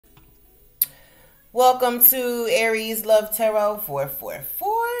Welcome to Aries Love Tarot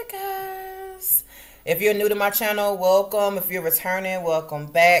 444, guys. If you're new to my channel, welcome. If you're returning, welcome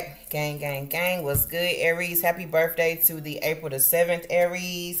back. Gang, gang, gang. What's good, Aries? Happy birthday to the April the 7th,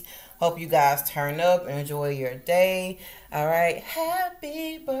 Aries. Hope you guys turn up and enjoy your day. All right.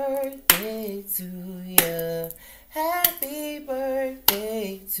 Happy birthday to you. Happy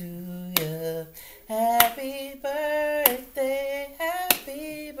birthday to you. Happy birthday.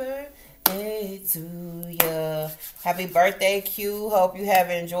 Happy birthday to you. Happy birthday, Q. Hope you have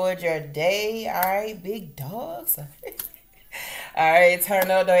enjoyed your day. All right, big dogs. All right, turn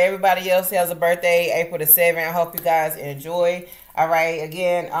up though. Everybody else has a birthday April the 7th. I hope you guys enjoy. All right,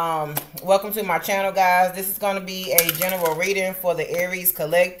 again, welcome to my channel, guys. This is going to be a general reading for the Aries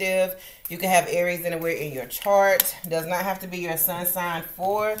collective. You can have Aries anywhere in your chart. Does not have to be your sun sign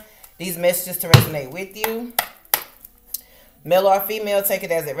for these messages to resonate with you. Male or female, take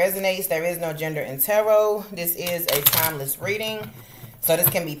it as it resonates. There is no gender in tarot. This is a timeless reading. So this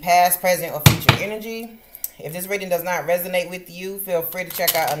can be past, present, or future energy. If this reading does not resonate with you, feel free to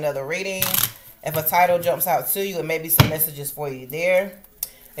check out another reading. If a title jumps out to you, it may be some messages for you there.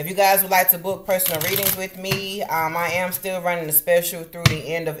 If you guys would like to book personal readings with me, I am still running a special through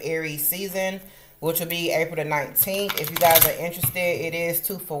the end of Aries season, which will be April the 19th. If you guys are interested, it is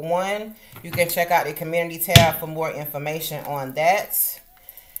 2 for 1. You can check out the community tab for more information on that.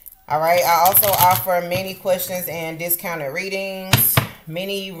 All right, I also offer many questions and discounted readings.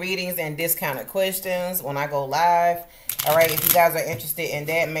 Many readings and discounted questions when I go live. All right, if you guys are interested in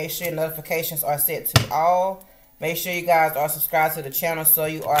that, make sure notifications are set to all. Make sure you guys are subscribed to the channel so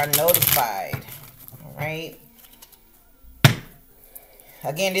you are notified. All right.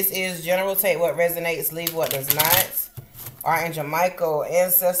 Again, this is general. Take what resonates, leave what does not. Archangel Michael,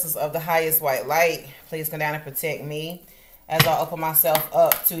 ancestors of the highest white light, please come down and protect me as I open myself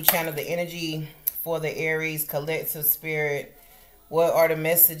up to channel the energy for the Aries collective spirit. What are the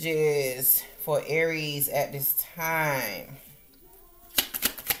messages for Aries at this time?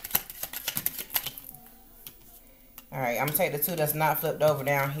 All right, I'm going to take the 2 that's not flipped over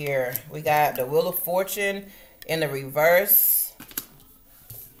down here. We got the Wheel of Fortune in the reverse.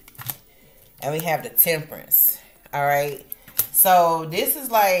 And we have the Temperance. All right. So this is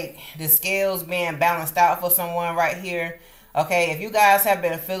like the scales being balanced out for someone right here. Okay. If you guys have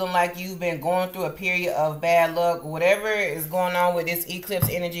been feeling like you've been going through a period of bad luck, whatever is going on with this eclipse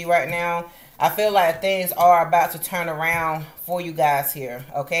energy right now, I feel like things are about to turn around for you guys here.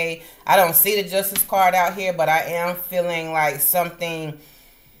 Okay. I don't see the Justice card out here, but I am feeling like something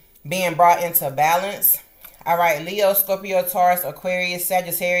being brought into balance. All right. Leo, Scorpio, Taurus, Aquarius,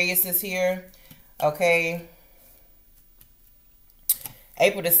 Sagittarius is here. Okay.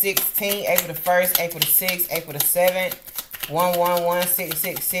 April the 16th, April the 1st, April the 6th, April the 7th,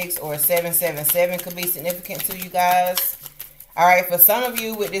 111666 or 777 could be significant to you guys. All right, for some of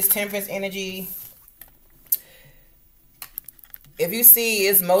you with this Temperance energy, if you see,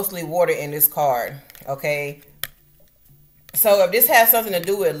 it's mostly water in this card, okay? So if this has something to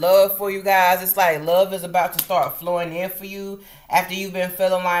do with love for you guys, it's like love is about to start flowing in for you after you've been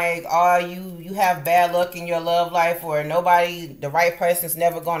feeling like, oh, you have bad luck in your love life or nobody, the right person's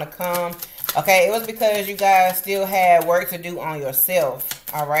never going to come. Okay, it was because you guys still had work to do on yourself,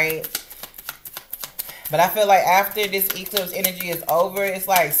 all right? But I feel like after this eclipse energy is over, it's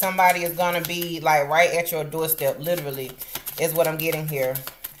like somebody is going to be like right at your doorstep, literally, is what I'm getting here,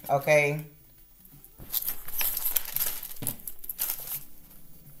 okay?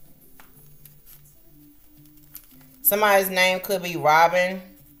 Somebody's name could be Robin.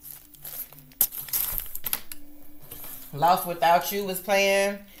 Lost Without You was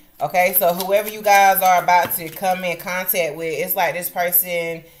playing. Okay, so whoever you guys are about to come in contact with, it's like this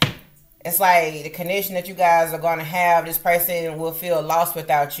person, it's like the connection that you guys are going to have, this person will feel lost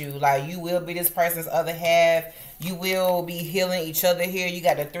without you. Like you will be this person's other half. You will be healing each other here. You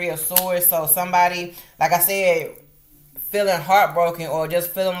got the 3 of Swords. So somebody, like I said, feeling heartbroken or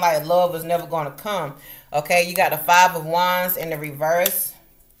just feeling like love is never going to come. Okay, you got the 5 of Wands in the reverse.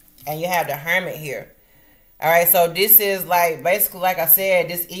 And you have the Hermit here. All right, so this is like, basically, like I said,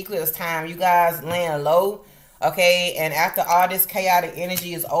 this eclipse time, you guys laying low. Okay, and after all this chaotic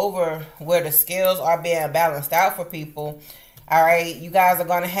energy is over, where the scales are being balanced out for people, all right, you guys are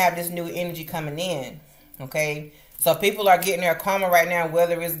going to have this new energy coming in. Okay, so people are getting their karma right now,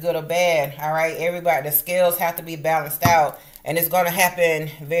 whether it's good or bad. All right, everybody, the scales have to be balanced out. And it's going to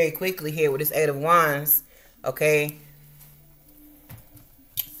happen very quickly here with this 8 of Wands. Okay.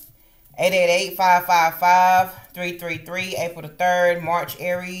 888-555-333. April the 3rd. March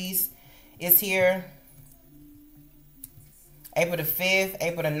Aries is here. April the 5th,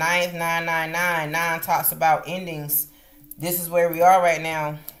 April the 9th, 999. 9 talks about endings. This is where we are right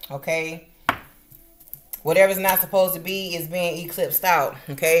now, okay? Whatever's not supposed to be is being eclipsed out,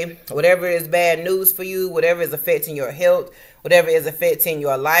 okay? Whatever is bad news for you, whatever is affecting your health, whatever is affecting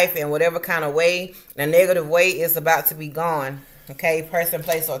your life in whatever kind of way, in a negative way, is about to be gone, okay? Person,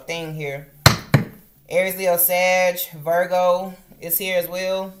 place, or thing here. Aries, Leo, Sag, Virgo is here as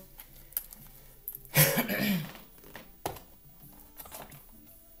well.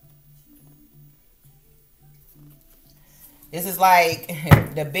 This is like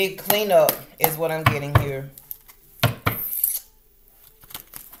the big cleanup is what I'm getting here.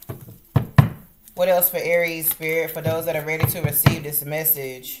 What else for Aries, Spirit, for those that are ready to receive this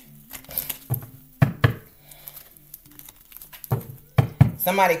message?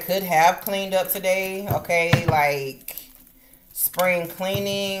 Somebody could have cleaned up today, okay? Like spring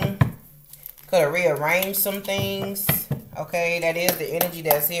cleaning. Could have rearranged some things, okay? That is the energy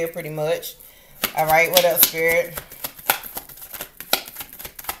that's here pretty much. All right, what else, Spirit?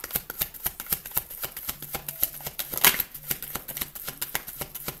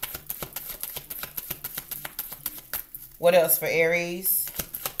 What else for Aries?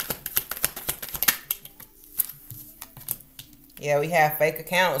 Yeah, we have fake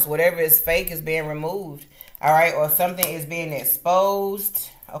accounts. Whatever is fake is being removed. All right, or something is being exposed.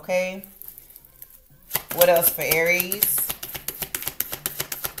 Okay. What else for Aries?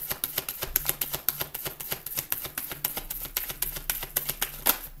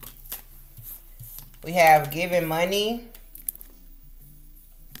 We have giving money.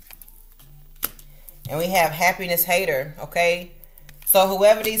 And we have happiness hater, okay? So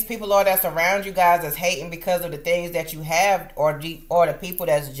whoever these people are that's around you guys that's hating because of the things that you have, or the people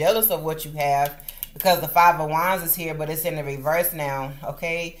that's jealous of what you have, because the Five of Wands is here, but it's in the reverse now,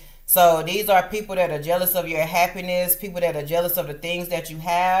 okay? So these are people that are jealous of your happiness, people that are jealous of the things that you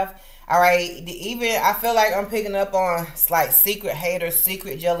have, all right? Even, I feel like I'm picking up on like secret haters,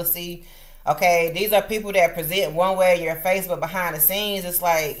 secret jealousy. Okay, these are people that present one way in your face, but behind the scenes, it's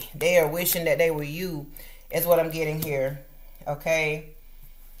like they are wishing that they were you, is what I'm getting here. Okay.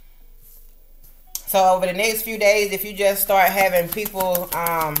 So over the next few days, if you just start having people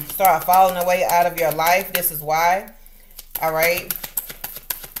start falling away out of your life, this is why. All right.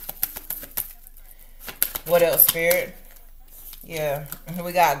 What else, Spirit? Yeah,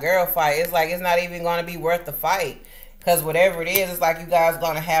 we got girl fight. It's like it's not even going to be worth the fight. Because whatever it is, it's like you guys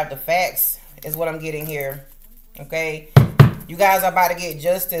going to have the facts, is what I'm getting here. Okay? You guys are about to get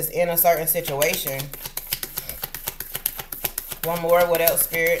justice in a certain situation. One more. What else,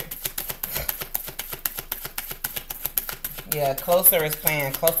 Spirit? Yeah, closer is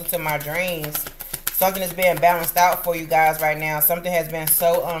playing. Closer to my dreams. Something is being balanced out for you guys right now. Something has been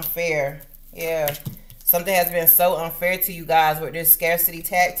so unfair. Yeah. Something has been so unfair to you guys with this scarcity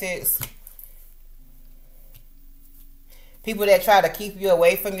tactics. People that try to keep you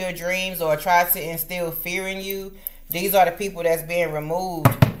away from your dreams or try to instill fear in you, these are the people that's being removed,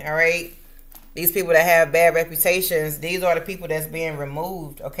 all right? These people that have bad reputations, these are the people that's being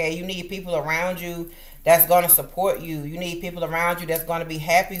removed, okay? You need people around you that's going to support you. You need people around you that's going to be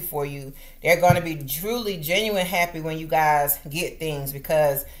happy for you. They're going to be truly, genuine happy when you guys get things,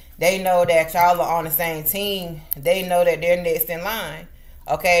 because they know that y'all are on the same team. They know that they're next in line.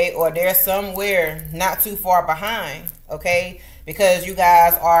 Okay, or they're somewhere not too far behind, okay? Because you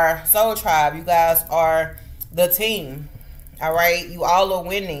guys are Soul Tribe. You guys are the team, all right? You all are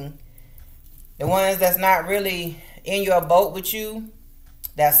winning. The ones that's not really in your boat with you,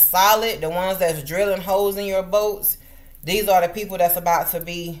 that's solid, the ones that's drilling holes in your boats, these are the people that's about to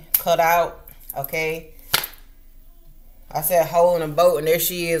be cut out, okay? I said hole in a boat, and there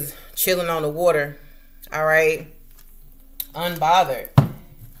she is chilling on the water, all right? Unbothered.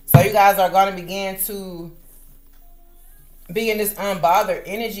 So you guys are going to begin to be in this unbothered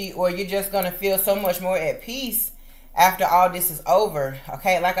energy, or you're just going to feel so much more at peace after all this is over.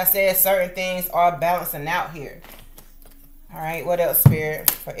 Okay, like I said, certain things are balancing out here. All right, what else, Spirit,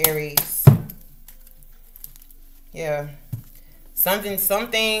 for Aries? Yeah. Some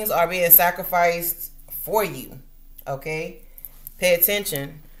things are being sacrificed for you. Okay? Pay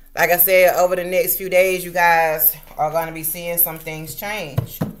attention. Like I said, over the next few days, you guys are going to be seeing some things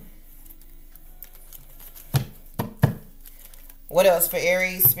change. What else for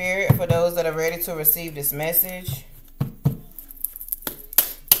Aries, Spirit, for those that are ready to receive this message?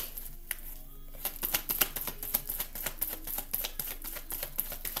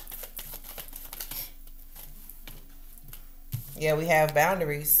 Yeah, we have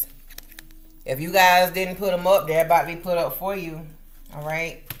boundaries. If you guys didn't put them up, they're about to be put up for you. All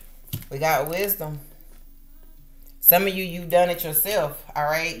right? We got wisdom. Some of you, you've done it yourself. All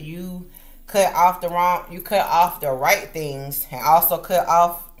right. You cut off the right things, and also cut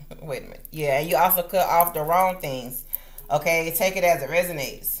off, wait a minute. Yeah. And you also cut off the wrong things. Okay. Take it as it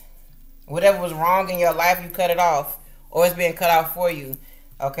resonates. Whatever was wrong in your life, you cut it off, or it's being cut off for you.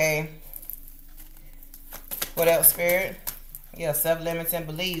 Okay. What else, Spirit? Yeah, self-limiting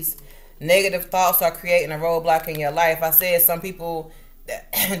beliefs. Negative thoughts are creating a roadblock in your life. I said some people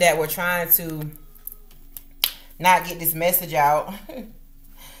that were trying to not get this message out.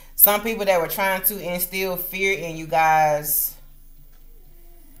 Some people that were trying to instill fear in you guys.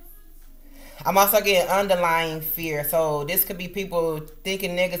 I'm also getting underlying fear. So this could be people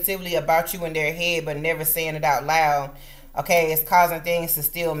thinking negatively about you in their head, but never saying it out loud. Okay, it's causing things to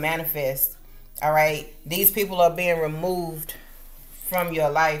still manifest. All right, these people are being removed from your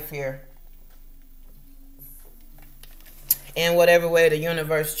life here, in whatever way the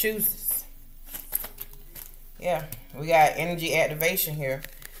universe chooses. Yeah, we got energy activation here.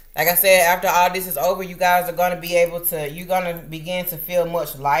 Like I said, after all this is over, you guys are going to be able to, you're going to begin to feel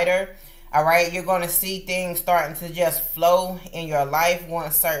much lighter. All right, you're going to see things starting to just flow in your life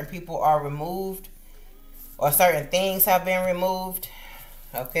once certain people are removed, or certain things have been removed.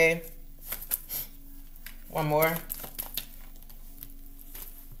 Okay. One more.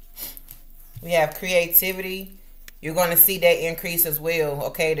 We have creativity. You're going to see that increase as well.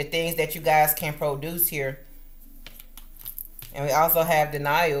 Okay, the things that you guys can produce here. And we also have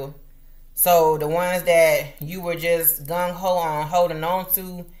denial. So the ones that you were just gung-ho on, holding on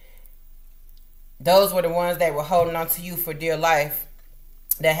to, those were the ones that were holding on to you for dear life,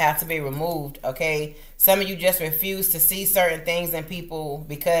 that have to be removed. Okay, some of you just refuse to see certain things in people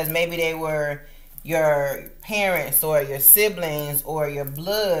because maybe they were your parents or your siblings or your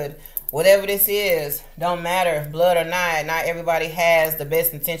blood. Whatever this is, don't matter, blood or not everybody has the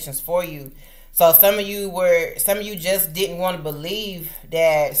best intentions for you. So some of you just didn't want to believe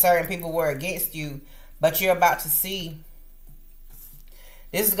that certain people were against you, but you're about to see.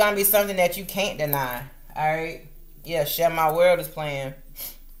 This is going to be something that you can't deny. All right. Yeah, share my world is playing.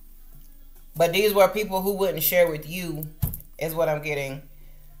 But these were people who wouldn't share with you, is what I'm getting.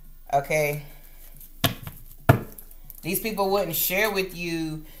 Okay. These people wouldn't share with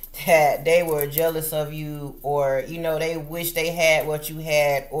you that they were jealous of you, or, you know, they wish they had what you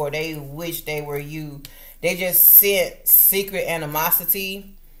had, or they wish they were you. They just sent secret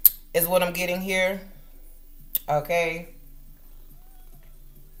animosity, is what I'm getting here. Okay.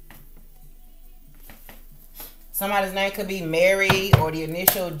 Somebody's name could be Mary, or the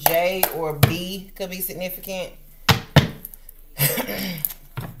initial J or B could be significant.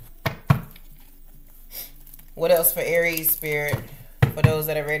 What else for Aries, Spirit? For those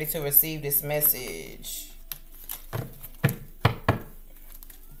that are ready to receive this message.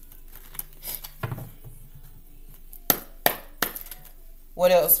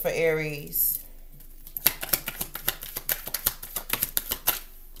 What else for Aries?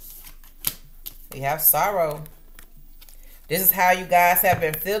 We have sorrow. This is how you guys have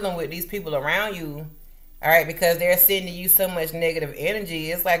been feeling with these people around you. All right, because they're sending you so much negative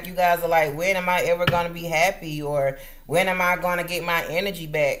energy. It's like you guys are like, when am I ever going to be happy? Or when am I going to get my energy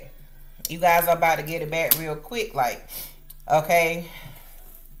back? You guys are about to get it back real quick. Like, okay.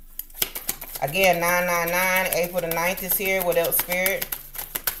 Again, 999, April the 9th is here. What else, Spirit?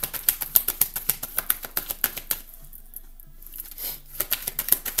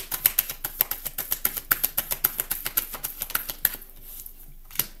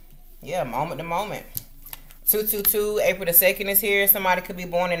 Yeah, moment to moment. 222, April the 2nd is here. Somebody could be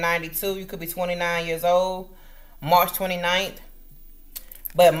born in 92. You could be 29 years old. March 29th.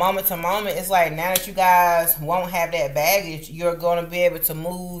 But moment to moment, it's like now that you guys won't have that baggage, you're going to be able to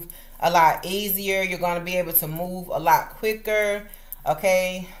move a lot easier. You're going to be able to move a lot quicker.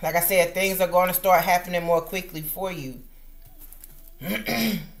 Okay? Like I said, things are going to start happening more quickly for you.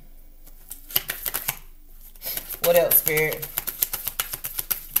 What else, Spirit?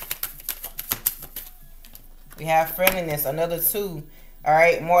 We have friendliness, another 2. All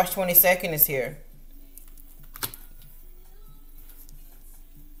right, March 22nd is here.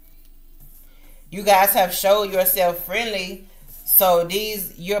 You guys have showed yourself friendly. So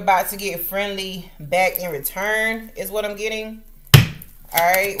you're about to get friendly back in return, is what I'm getting.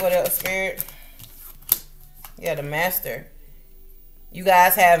 All right, what else, Spirit? Yeah, the Master. You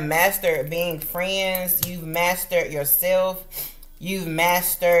guys have mastered being friends. You've mastered yourself. You've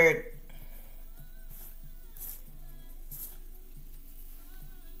mastered...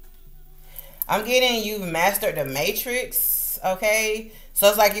 I'm getting you've mastered the matrix, okay? So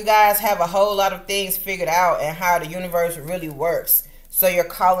it's like you guys have a whole lot of things figured out and how the universe really works. So you're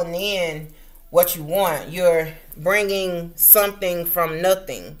calling in what you want. You're bringing something from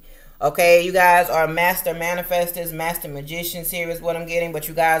nothing. Okay, you guys are master manifestors, master magicians here is what I'm getting, but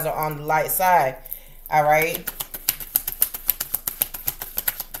you guys are on the light side. All right.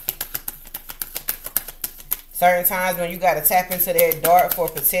 Certain times when you got to tap into that dark for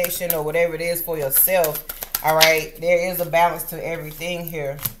protection or whatever it is for yourself. All right, there is a balance to everything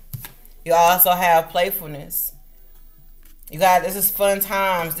here. You also have playfulness. You guys, this is fun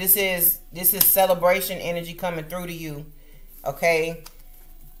times. This is celebration energy coming through to you. Okay.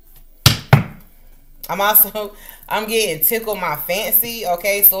 I'm getting tickle my fancy.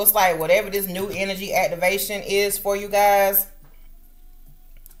 Okay, so it's like whatever this new energy activation is for you guys.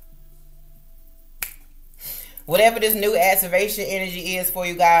 Whatever this new activation energy is for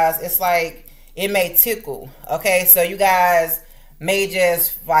you guys, it's like it may tickle. Okay, so you guys may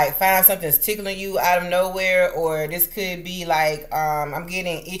just like find something's tickling you out of nowhere, or this could be like I'm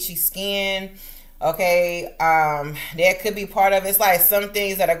getting itchy skin. Okay, that could be part of it. It's like some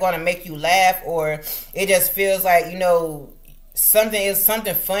things that are going to make you laugh, or it just feels like, you know, something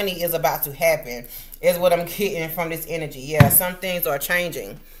funny is about to happen is what I'm getting from this energy. Yeah, some things are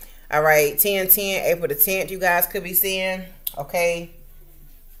changing. All right, 10/10, April the 10th, you guys could be seeing. Okay,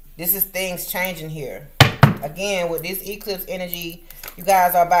 this is things changing here. Again, with this eclipse energy, you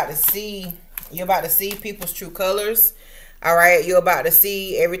guys are about to see, you're about to see people's true colors. All right, you're about to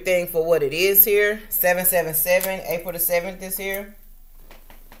see everything for what it is here. 777, April the 7th is here.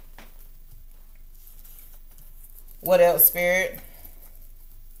 What else, Spirit?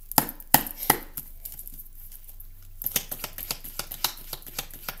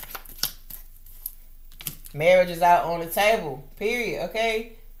 Marriage is out on the table, period,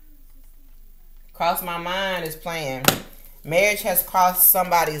 okay? Cross my mind is playing. Marriage has crossed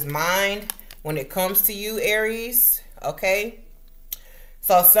somebody's mind when it comes to you, Aries. Okay,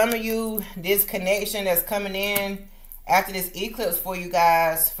 so some of you, this connection that's coming in after this eclipse for you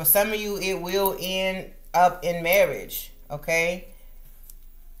guys, for some of you, it will end up in marriage. Okay,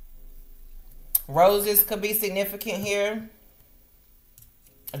 roses could be significant here.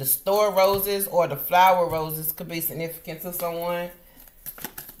 The store roses or the flower roses could be significant to someone.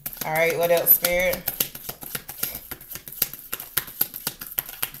 All right, what else, Spirit?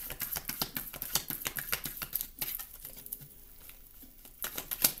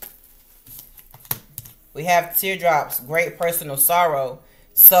 We have teardrops, great personal sorrow.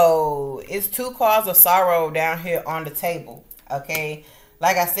 So it's two cards of sorrow down here on the table. Okay.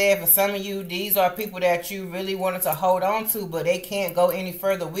 Like I said, for some of you, these are people that you really wanted to hold on to, but they can't go any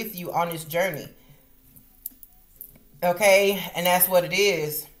further with you on this journey. Okay. And that's what it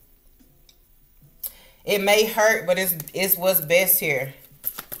is. It may hurt, but it's what's best here.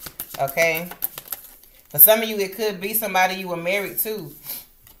 Okay. For some of you, it could be somebody you were married to.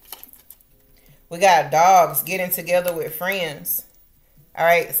 We got dogs getting together with friends. All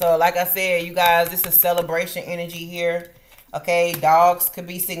right. So like I said, you guys, this is celebration energy here. Okay. Dogs could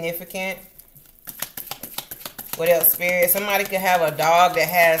be significant. What else, Spirit? Somebody could have a dog that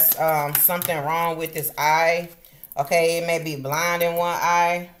has something wrong with its eye. Okay. It may be blind in one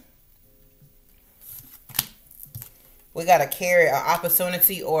eye. We got a carrot, an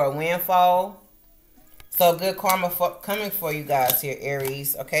opportunity, or a windfall. So good karma coming for you guys here,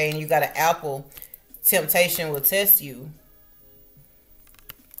 Aries. Okay, and you got an apple. Temptation will test you.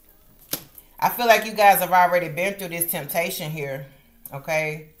 I feel like you guys have already been through this temptation here.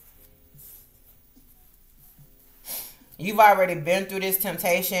 Okay. You've already been through this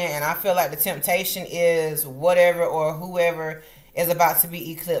temptation, and I feel like the temptation is whatever or whoever is about to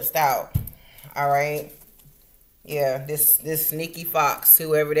be eclipsed out. All right. Yeah, this sneaky fox,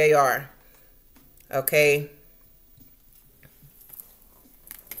 whoever they are. Okay.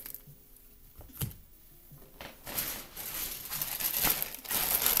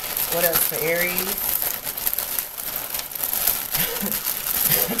 What else for Aries?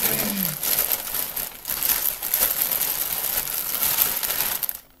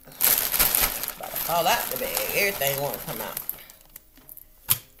 About to fall out the bag. Everything won't come out.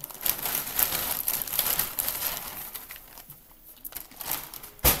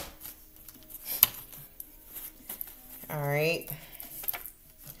 All right.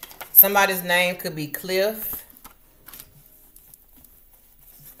 Somebody's name could be Cliff.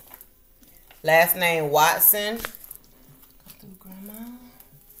 Last name Watson. Grandma.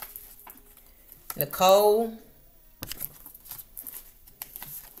 Nicole.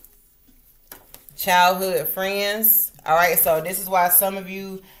 Childhood friends. All right. So this is why some of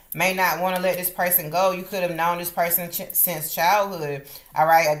you may not want to let this person go. You could have known this person since childhood. All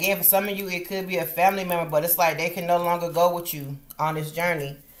right. Again, for some of you, it could be a family member, but it's like they can no longer go with you on this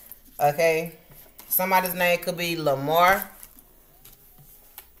journey. Okay. Somebody's name could be Lamar.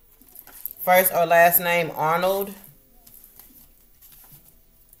 First or last name Arnold.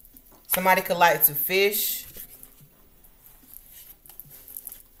 Somebody could like to fish.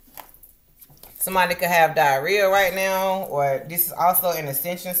 Somebody could have diarrhea right now, or this is also an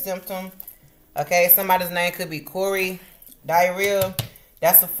ascension symptom. Okay, somebody's name could be Corey. Diarrhea,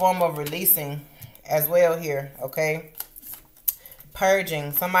 that's a form of releasing as well here, okay?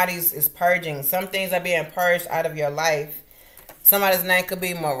 Purging. Somebody's is purging. Some things are being purged out of your life. Somebody's name could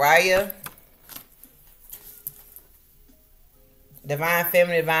be Mariah. Divine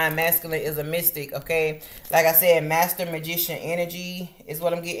feminine, divine masculine is a mystic, okay? Like I said, master magician energy is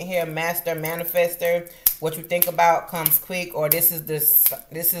what I'm getting here. Master manifester. What you think about comes quick, or this is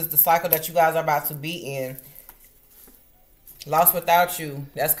the cycle that you guys are about to be in. Lost without you.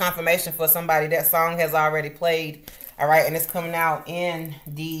 That's confirmation for somebody. That song has already played. All right, and it's coming out in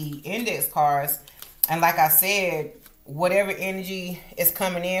the index cards. And like I said, whatever energy is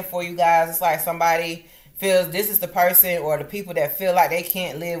coming in for you guys, it's like somebody feels this is the person or the people that feel like they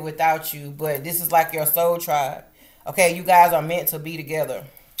can't live without you, but this is like your soul tribe. Okay, you guys are meant to be together.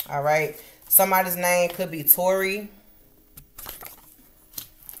 All right. Somebody's name could be Tori.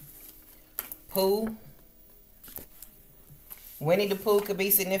 Pooh. Winnie the Pooh could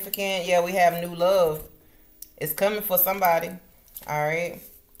be significant. Yeah, we have new love. It's coming for somebody. All right.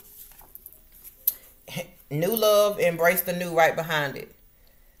 New love, embrace the new right behind it.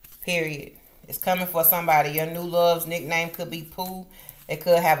 Period. It's coming for somebody. Your new love's nickname could be Pooh. They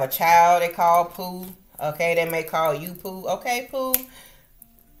could have a child they call Pooh. Okay, they may call you Pooh. Okay, Pooh.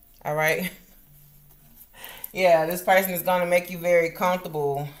 All right. Yeah, this person is going to make you very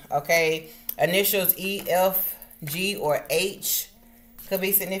comfortable. Okay. Initials E, F, G, or H could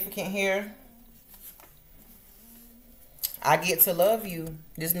be significant here. I get to love you.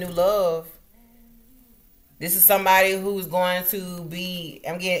 This new love. This is somebody who's going to be,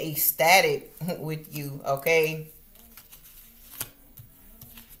 I'm getting ecstatic with you, okay?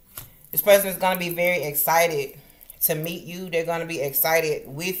 This person is going to be very excited to meet you. They're going to be excited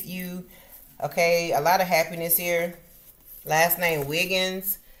with you, okay? A lot of happiness here. Last name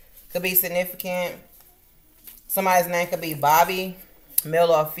Wiggins could be significant. Somebody's name could be Bobby,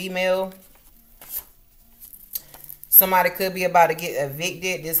 male or female. Somebody could be about to get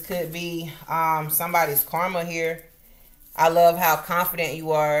evicted. This could be somebody's karma here. I love how confident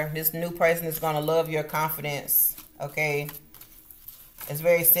you are. This new person is going to love your confidence. Okay. It's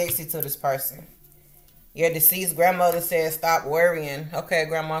very sexy to this person. Your deceased grandmother said stop worrying. Okay,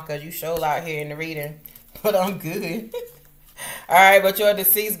 grandma, because you show out here in the reading. But I'm good. All right, but your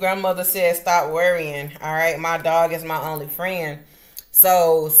deceased grandmother said stop worrying. All right, my dog is my only friend.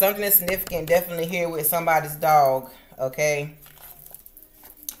 So something is significant definitely here with somebody's dog. Okay.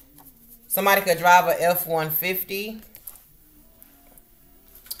 Somebody could drive a F-150.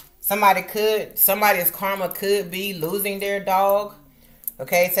 Somebody's karma could be losing their dog.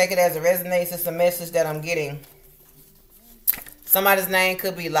 Okay, take it as it resonates. It's a message that I'm getting. Somebody's name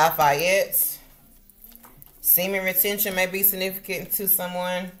could be Lafayette. Semen retention may be significant to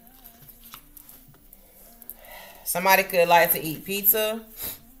someone. Somebody could like to eat pizza.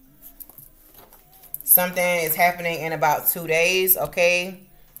 Something is happening in about 2 days, okay?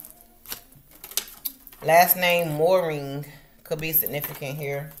 Last name Mooring could be significant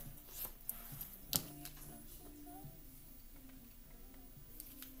here.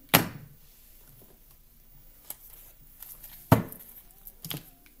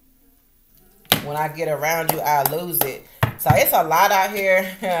 When I get around you, I lose it. So it's a lot out here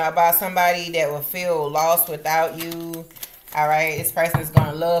about somebody that will feel lost without you. All right, this person is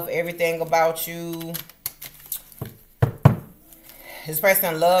going to love everything about you. This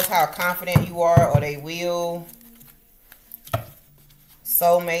person loves how confident you are, or they will.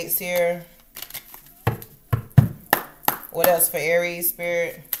 Soulmates here. What else for Aries,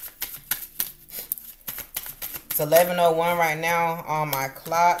 Spirit? It's 11:01 right now on my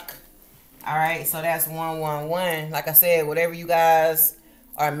clock. All right, so that's 111. Like I said, whatever you guys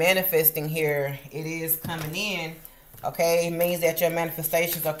are manifesting here, it is coming in. Okay, it means that your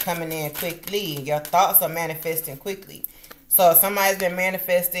manifestations are coming in quickly. Your thoughts are manifesting quickly. So if somebody's been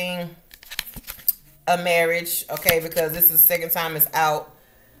manifesting a marriage, okay, because this is the second time it's out.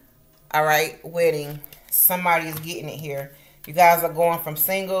 All right, wedding. Somebody is getting it here. You guys are going from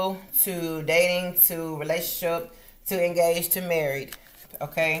single to dating to relationship to engaged to married.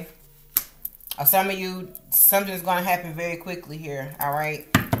 Okay. Or some of you, something is going to happen very quickly here. All right.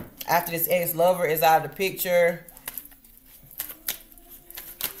 After this ex-lover is out of the picture.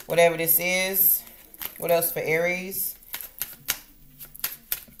 Whatever this is. What else for Aries?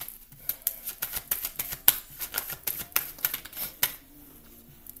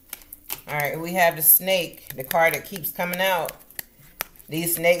 All right, we have the snake, the card that keeps coming out.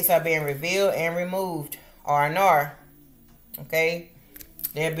 These snakes are being revealed and removed. R&R. Okay?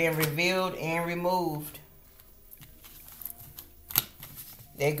 They're being revealed and removed.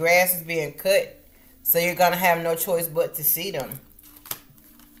 Their grass is being cut. So you're going to have no choice but to see them.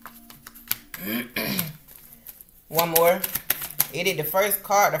 One more. The first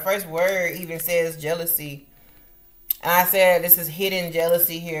card, the first word even says jealousy. And I said this is hidden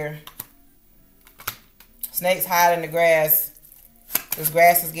jealousy here. Snakes hide in the grass. This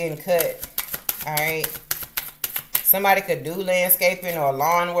grass is getting cut. Alright. Somebody could do landscaping or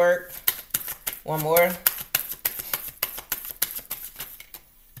lawn work. One more.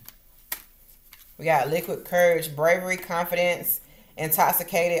 We got liquid courage, bravery, confidence,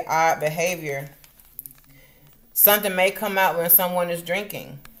 intoxicated, odd behavior. Something may come out when someone is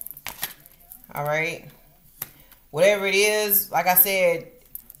drinking. Alright. Whatever it is, like I said,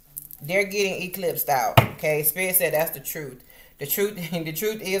 they're getting eclipsed out. Okay, Spirit said that's the truth. The truth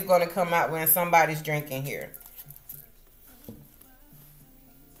is going to come out when somebody's drinking here.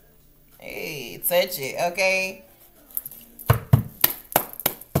 Hey, touch it, okay?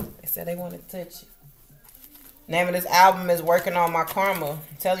 They said they want to touch it. Name of this album is Working on My Karma.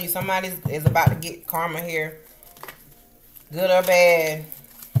 I'm telling you, somebody is about to get karma here. Good or bad.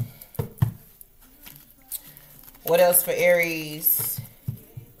 What else for Aries?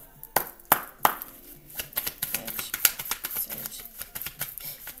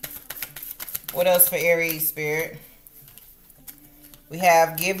 What else for Aries, Spirit? We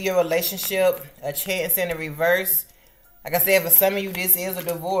have give your relationship a chance in the reverse. Like I said, for some of you, this is a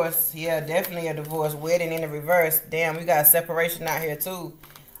divorce. Yeah, definitely a divorce. Wedding in the reverse. Damn, we got separation out here too.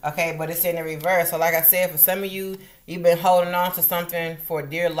 Okay, but it's in the reverse. So like I said, for some of you, you've been holding on to something for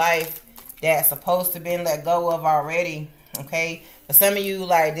dear life that's supposed to be let go of already. Okay, for some of you,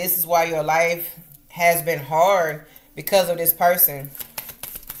 like, this is why your life has been hard because of this person.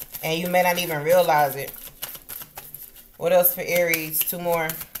 And you may not even realize it. What else for Aries? Two more.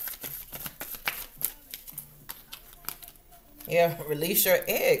 Yeah, release your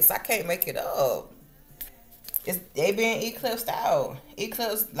ex. I can't make it up. They being eclipsed out.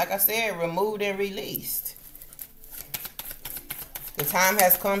 Eclipsed, like I said, removed and released. The time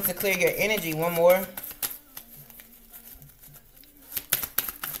has come to clear your energy. One more.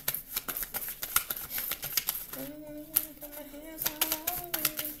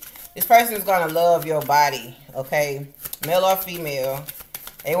 This person is going to love your body, okay? Male or female.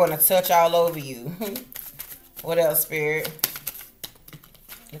 They want to touch all over you. What else, Spirit?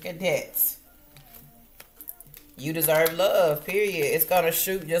 Look at that. You deserve love, period. It's going to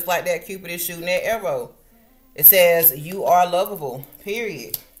shoot just like that Cupid is shooting that arrow. It says you are lovable,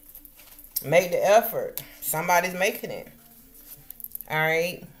 period. Make the effort. Somebody's making it. All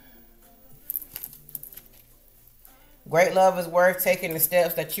right. Great love is worth taking the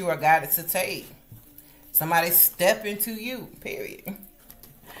steps that you are guided to take. Somebody step into you, period.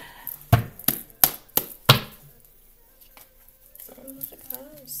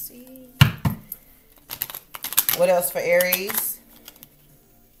 What else for Aries?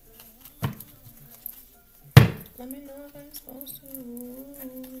 Let me know if I'm supposed to.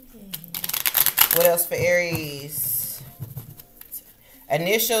 What else for Aries?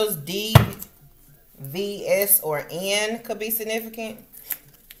 Initials D, V, S, or N could be significant.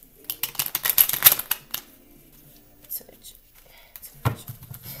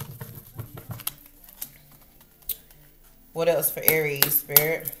 What else for Aries,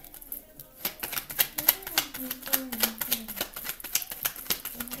 Spirit?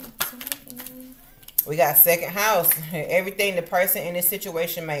 We got second house. Everything the person in this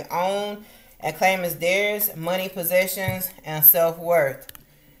situation may own and claim is theirs. Money, possessions, and self-worth.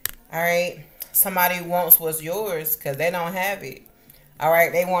 All right. Somebody wants what's yours because they don't have it. All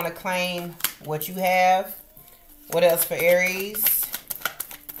right. They want to claim what you have. What else for Aries?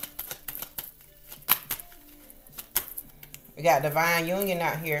 We got divine union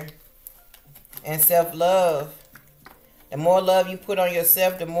out here. And self-love. The more love you put on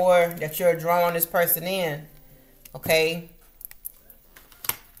yourself, the more that you're drawing this person in. Okay?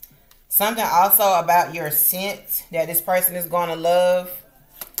 Something also about your scent that this person is going to love.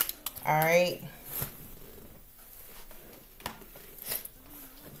 All right?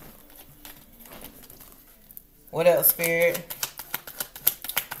 What else, Spirit?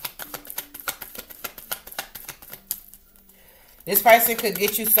 This person could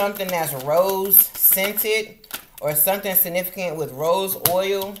get you something that's rose scented. Or something significant with rose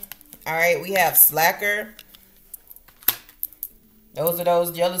oil. All right, we have slacker. Those are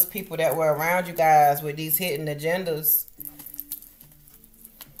those jealous people that were around you guys with these hidden agendas.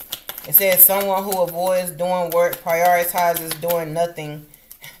 It says someone who avoids doing work, prioritizes doing nothing,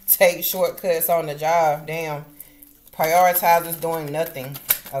 take shortcuts on the job. Damn. Prioritizes doing nothing.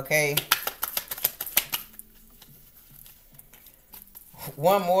 Okay.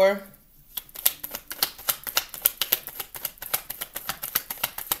 One more.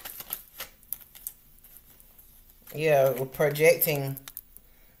 Yeah, we're projecting.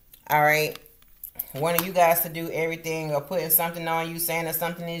 All right. Wanting you guys to do everything or putting something on you, saying that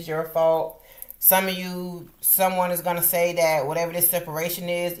something is your fault. Some of you, someone is going to say that whatever this separation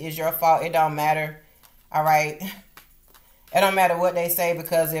is your fault. It don't matter. All right. It don't matter what they say,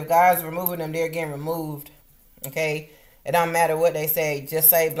 because if God's removing them, they're getting removed. Okay. It don't matter what they say. Just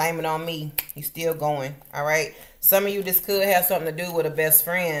say, blame it on me. You still going. All right. Some of you, this could have something to do with a best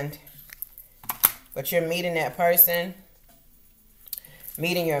friend. But you're meeting that person.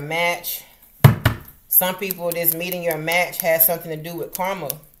 Meeting your match. Some people, this meeting your match has something to do with karma.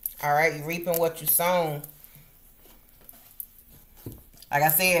 All right. You're reaping what you sown. Like I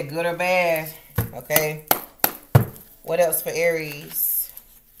said, good or bad. Okay. What else for Aries?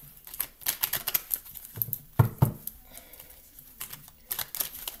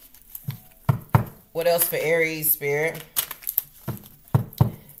 What else for Aries, Spirit?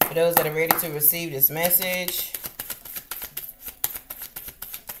 For those that are ready to receive this message.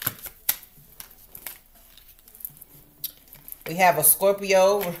 We have a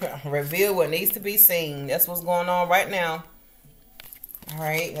Scorpio. Reveal what needs to be seen. That's what's going on right now. All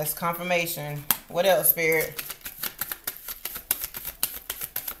right, that's confirmation. What else, Spirit?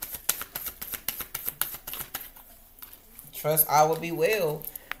 Trust all will be well.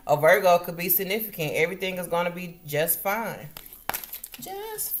 A Virgo could be significant. Everything is going to be just fine.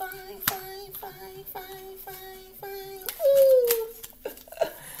 Just fine, fine, fine, fine, fine, fine. Ooh.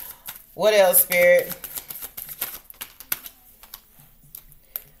 What else, Spirit?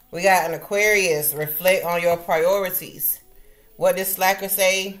 We got an Aquarius. Reflect on your priorities. What does Slacker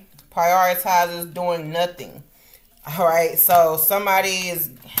say? Prioritizes doing nothing. All right, so somebody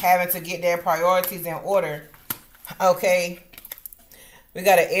is having to get their priorities in order. Okay. We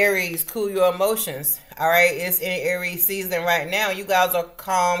got an Aries, cool your emotions. All right, it's in Aries season right now. You guys are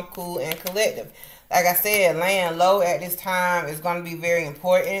calm, cool, and collective. Like I said, laying low at this time is going to be very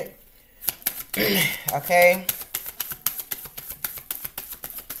important. Okay.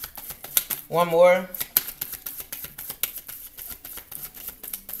 One more.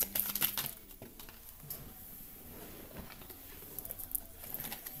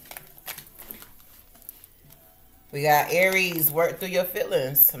 We got Aries, work through your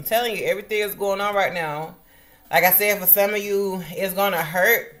feelings. I'm telling you, everything is going on right now. Like I said, for some of you, it's going to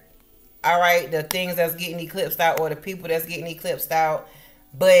hurt. All right, the things that's getting eclipsed out or the people that's getting eclipsed out.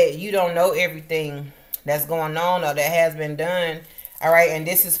 But you don't know everything that's going on or that has been done. All right, and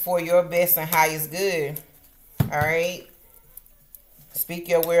this is for your best and highest good. All right. Speak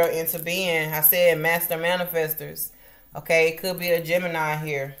your will into being. I said master manifestors. Okay, it could be a Gemini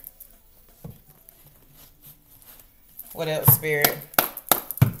here. What else, Spirit?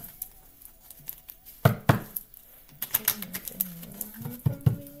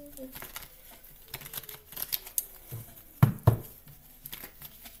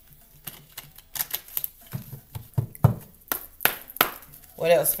 What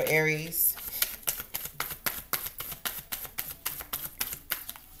else for Aries?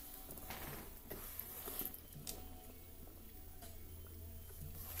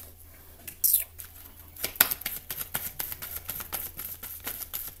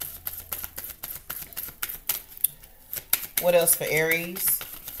 What else for Aries?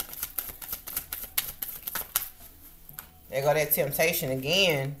 There go that temptation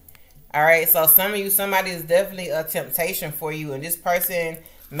again. All right, so some of you, somebody is definitely a temptation for you, and this person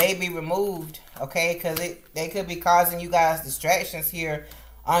may be removed, okay? Because they could be causing you guys distractions here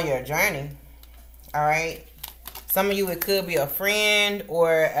on your journey. All right. Some of you, it could be a friend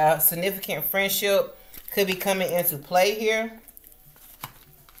or a significant friendship could be coming into play here.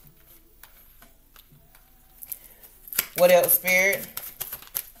 What else, Spirit?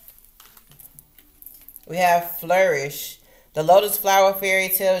 We have flourish. The Lotus Flower Fairy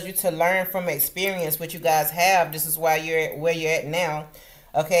tells you to learn from experience what you guys have. This is why you're where you're at now.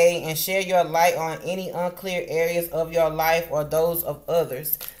 Okay, and share your light on any unclear areas of your life or those of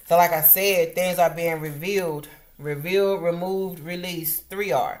others. So like I said, things are being revealed. Revealed, removed, released.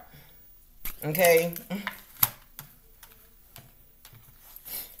 3R. Okay.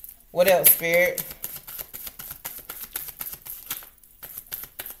 What else, Spirit?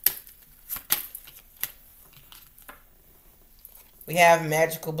 We have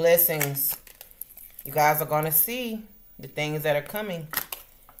magical blessings. You guys are going to see the things that are coming.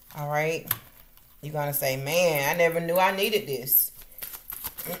 All right. You're going to say, man, I never knew I needed this.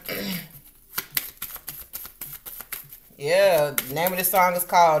 Yeah, the name of the song is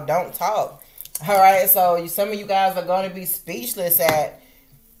called Don't Talk. All right, so some of you guys are going to be speechless at,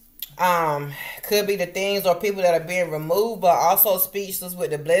 could be the things or people that are being removed, but also speechless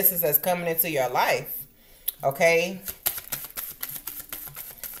with the blessings that's coming into your life. Okay?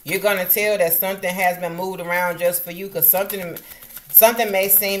 You're going to tell that something has been moved around just for you, because something may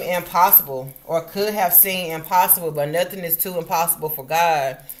seem impossible or could have seemed impossible, but nothing is too impossible for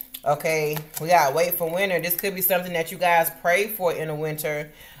God. Okay, we gotta wait for winter. This could be something that you guys pray for in the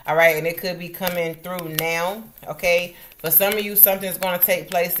winter. All right, and it could be coming through now. Okay, for some of you, something's going to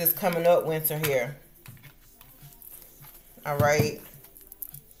take place this coming up winter here. All right,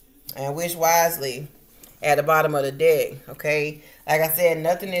 and wish wisely at the bottom of the deck. Okay, like I said,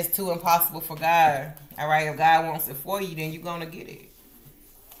 nothing is too impossible for God. All right, if God wants it for you, then you're gonna get it.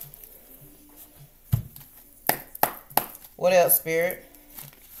 What else, Spirit?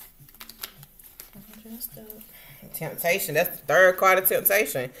 Temptation. That's the third card of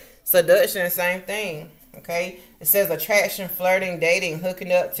temptation. Seduction, same thing. Okay. It says attraction, flirting, dating,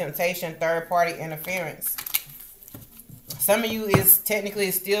 hooking up, temptation, third party interference. Some of you is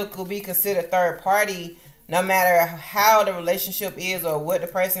technically still could be considered third party, no matter how the relationship is or what the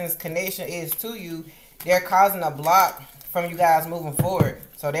person's connection is to you. They're causing a block from you guys moving forward.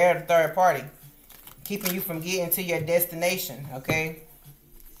 So they're the third party, keeping you from getting to your destination. Okay.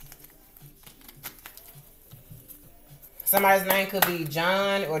 Somebody's name could be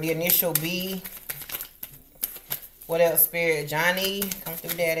John or the initial B. What else, Spirit? Johnny. Come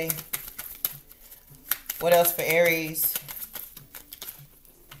through, Daddy. What else for Aries?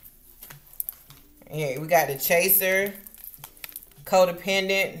 Yeah, we got the chaser.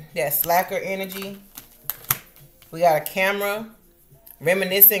 Codependent. That slacker energy. We got a camera.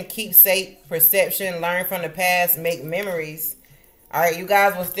 Reminiscent, keepsake, perception, learn from the past, make memories. All right, you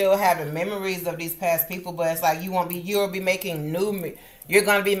guys will still have the memories of these past people, but it's like you'll be making you're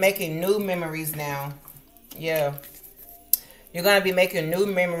going to be making new memories now. Yeah. You're going to be making new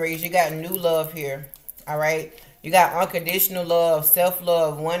memories. You got new love here. All right. You got unconditional love,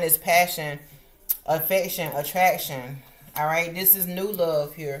 self-love, oneness, passion, affection, attraction. All right. This is new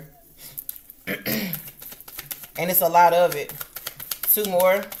love here. And it's a lot of it. Two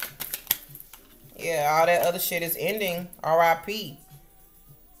more. Yeah, all that other shit is ending. R.I.P.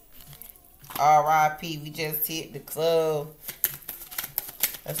 R.I.P. We just hit the club.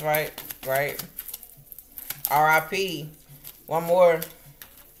 That's right. Right. R.I.P. One more.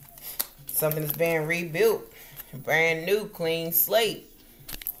 Something is being rebuilt. Brand new, clean slate.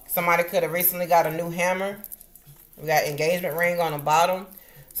 Somebody could have recently got a new hammer. We got engagement ring on the bottom.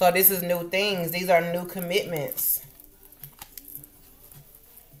 So this is new things. These are new commitments.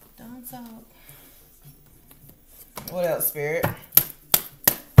 Don't talk. What else, Spirit?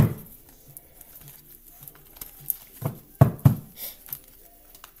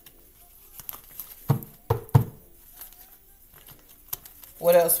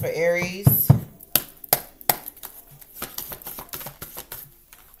 What else for Aries?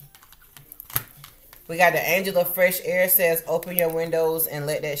 We got the angel of fresh air says, open your windows and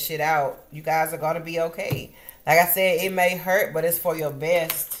let that shit out. You guys are going to be okay. Like I said, it may hurt, but it's for your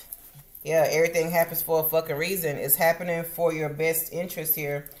best. Yeah, everything happens for a fucking reason. It's happening for your best interest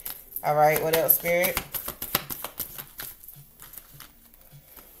here. All right, what else, Spirit?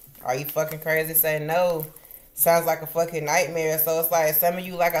 Are you fucking crazy? Say no. Sounds like a fucking nightmare. So it's like some of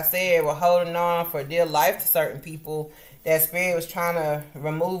you, like I said, were holding on for dear life to certain people that Spirit was trying to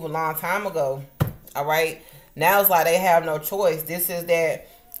remove a long time ago. All right? Now it's like they have no choice. This is that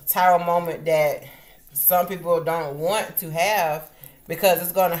Tower moment that some people don't want to have, because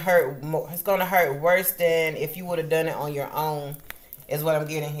it's going to hurt. It's going to hurt worse than if you would have done it on your own, is what I'm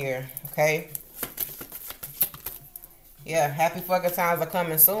getting here. Okay? Yeah, happy fucking times are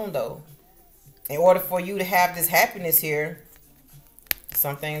coming soon, though. In order for you to have this happiness here,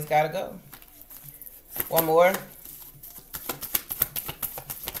 some things got to go. One more.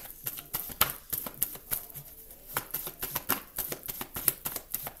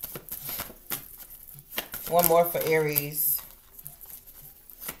 One more for Aries.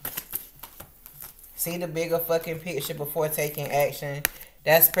 See the bigger fucking picture before taking action.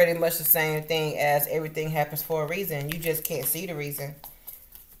 That's pretty much the same thing as everything happens for a reason. You just can't see the reason.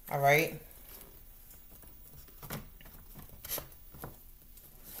 All right.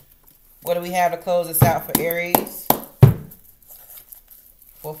 What do we have to close this out for Aries?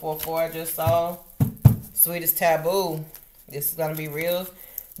 444 I just saw. Sweetest taboo. This is going to be real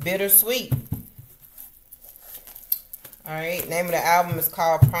bittersweet. right. Name of the album is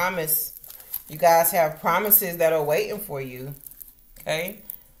called Promise. You guys have promises that are waiting for you. Okay.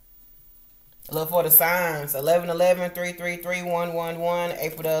 Look for the signs. 11/11, 3/3, 1/1,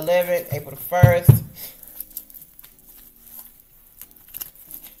 April the 11th, April the 1st.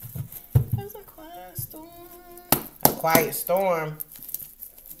 There's a quiet storm. A quiet storm.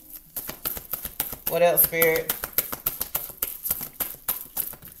 What else, Spirit?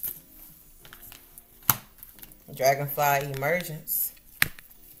 Dragonfly emergence.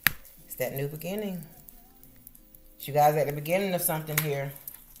 It's that new beginning. You guys at the beginning of something here.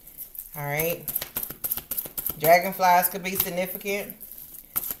 Alright. Dragonflies could be significant.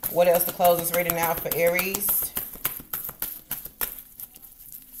 What else to close this reading out for Aries?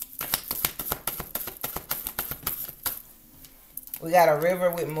 We got a river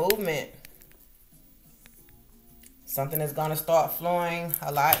with movement. Something is going to start flowing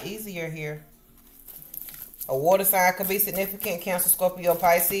a lot easier here. A water sign could be significant. Cancer, Scorpio,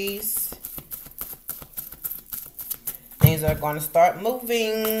 Pisces. Things are going to start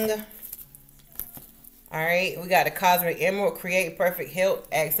moving. Alright, we got the Cosmic Emerald. Create perfect health.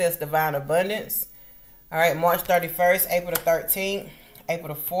 Access divine abundance. Alright, March 31st, April the 13th,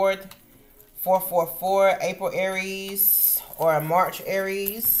 April the 4th, 444, April Aries, or a March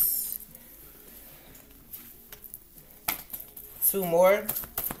Aries. 2 more.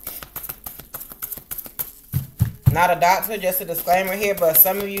 Not a doctor, just a disclaimer here, but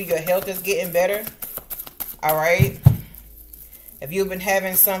some of you, your health is getting better. Alright. If you've been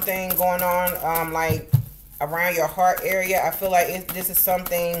having something going on, like around your heart area, I feel like this is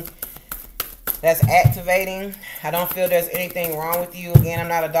something that's activating. I don't feel there's anything wrong with you. Again, I'm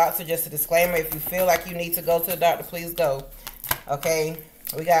not a doctor, just a disclaimer. If you feel like you need to go to the doctor, please go. Okay.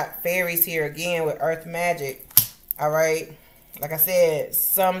 We got fairies here again with earth magic. Alright. Like I said,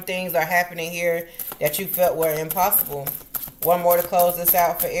 some things are happening here that you felt were impossible. One more to close this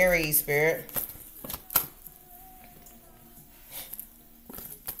out for Aries, Spirit.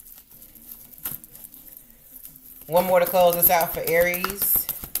 One more to close this out for Aries.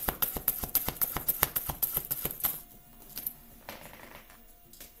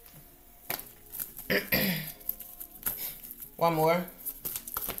 One more.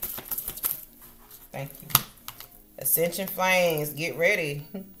 Thank you. Ascension Flames, get ready.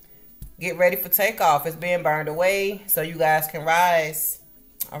 Get ready for takeoff. It's being burned away so you guys can rise.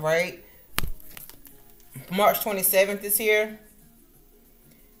 All right. March 27th is here.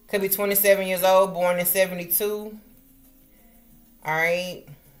 Could be 27 years old, born in 72. All right.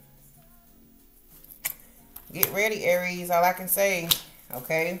 Get ready, Aries. All I can say.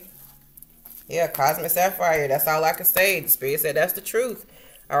 Okay. Yeah, Cosmic Sapphire. That's all I can say. The Spirit said that's the truth.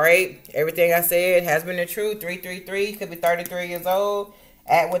 All right. Everything I said has been the truth. 333. Could be 33 years old.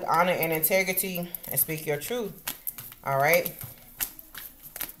 Act with honor and integrity and speak your truth. All right.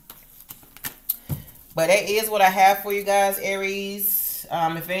 But that is what I have for you guys, Aries.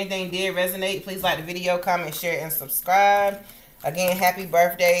 If anything did resonate, please like the video, comment, share, and subscribe. Again, happy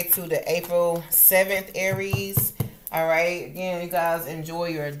birthday to the April 7th, Aries. All right. Again, you guys enjoy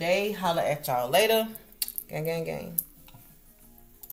your day. Holla at y'all later. Gang, gang, gang.